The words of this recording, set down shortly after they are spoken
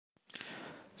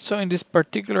So in this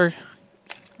particular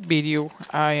video,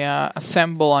 I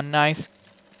assemble a nice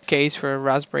case for a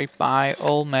Raspberry Pi,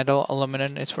 all metal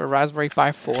aluminum. It's for Raspberry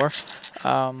Pi 4.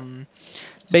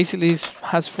 Basically, it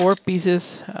has 4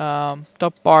 pieces,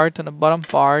 top part and the bottom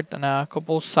part, and a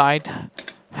couple side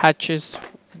hatches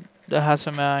that has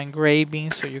some engraving,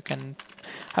 so you can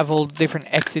have all different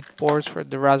exit ports for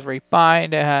the Raspberry Pi.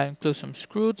 They include some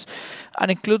screws and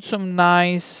include some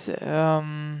nice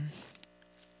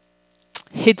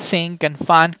heatsink and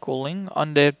fan cooling.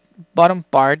 On the bottom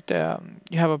part,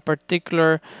 you have a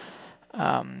particular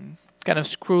kind of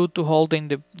screw to holding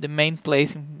the main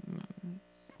plate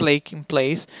in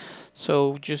place.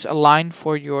 So just align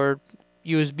for your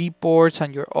USB ports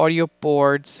and your audio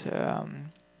ports.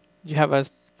 You have a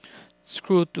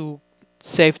screw to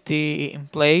safety in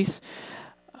place.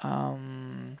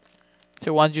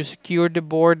 So once you secure the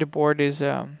board is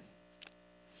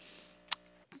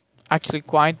actually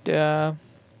quite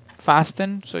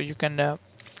fastened. So you can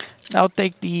now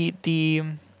take the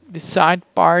side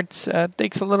parts.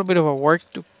 Takes a little bit of a work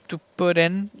to put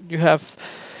in. You have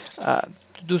to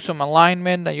do some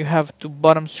alignment, and you have 2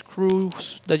 bottom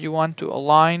screws that you want to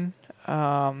align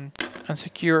and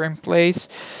secure in place.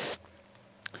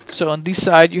 So on this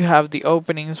side you have the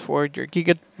openings for your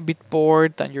gigabit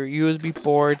port and your USB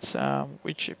ports,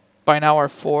 which by now are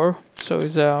 4, so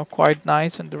it's quite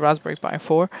nice on the Raspberry Pi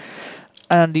 4.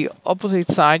 And on the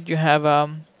opposite side you have a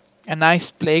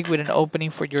nice plate with an opening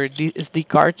for your SD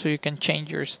card, so you can change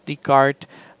your SD card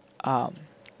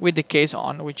with the case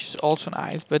on, which is also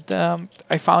nice. But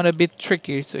I found it a bit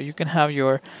tricky, so you can have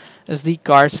your SD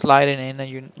card sliding in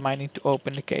and you might need to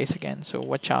open the case again, so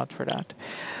watch out for that.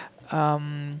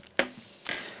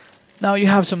 Now you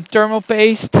have some thermal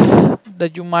paste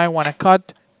that you might want to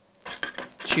cut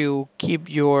to keep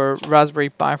your Raspberry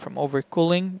Pi from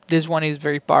overcooling. This one is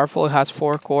very powerful. It has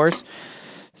 4 cores,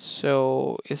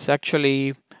 so it's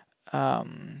actually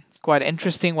quite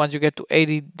interesting. Once you get to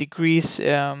 80 degrees,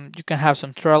 you can have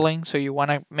some throttling, so you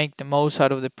want to make the most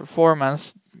out of the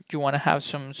performance. You want to have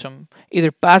some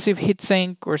either passive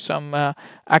heatsink or some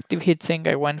active heatsink.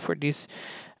 I went for this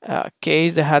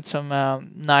case that had some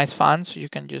nice fans, so you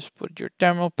can just put your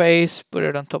thermal paste, put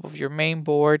it on top of your main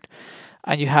board,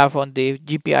 and you have on the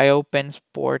GPIO pins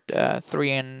port 2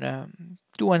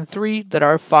 and 3 that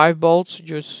are 5 volts.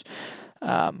 Just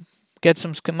get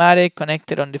some schematic,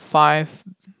 connect it on the 5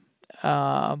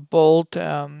 bolt,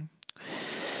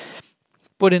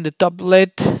 put in the top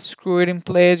lid, screw it in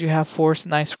place. You have 4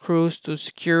 nice screws to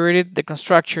secure it. The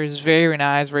construction is very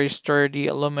nice, very sturdy,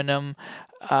 aluminum.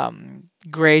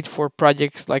 Great for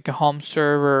projects like a home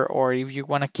server, or if you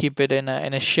want to keep it in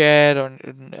a shed, or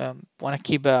want to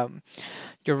keep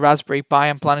your Raspberry Pi.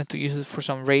 I'm planning to use it for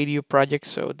some radio projects,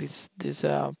 so this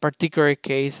particular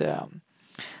case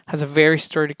has a very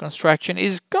sturdy construction.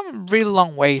 It's come really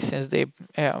long way since the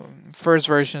first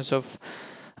versions of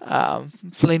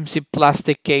flimsy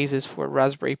plastic cases for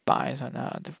Raspberry Pis on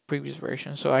the previous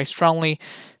version. So I strongly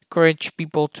encourage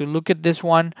people to look at this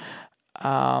one.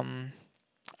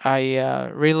 I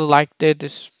really liked it.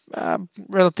 It's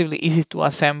relatively easy to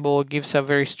assemble. It gives a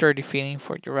very sturdy feeling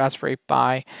for your Raspberry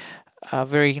Pi. A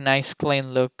very nice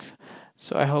clean look.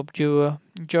 So I hope you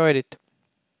enjoyed it.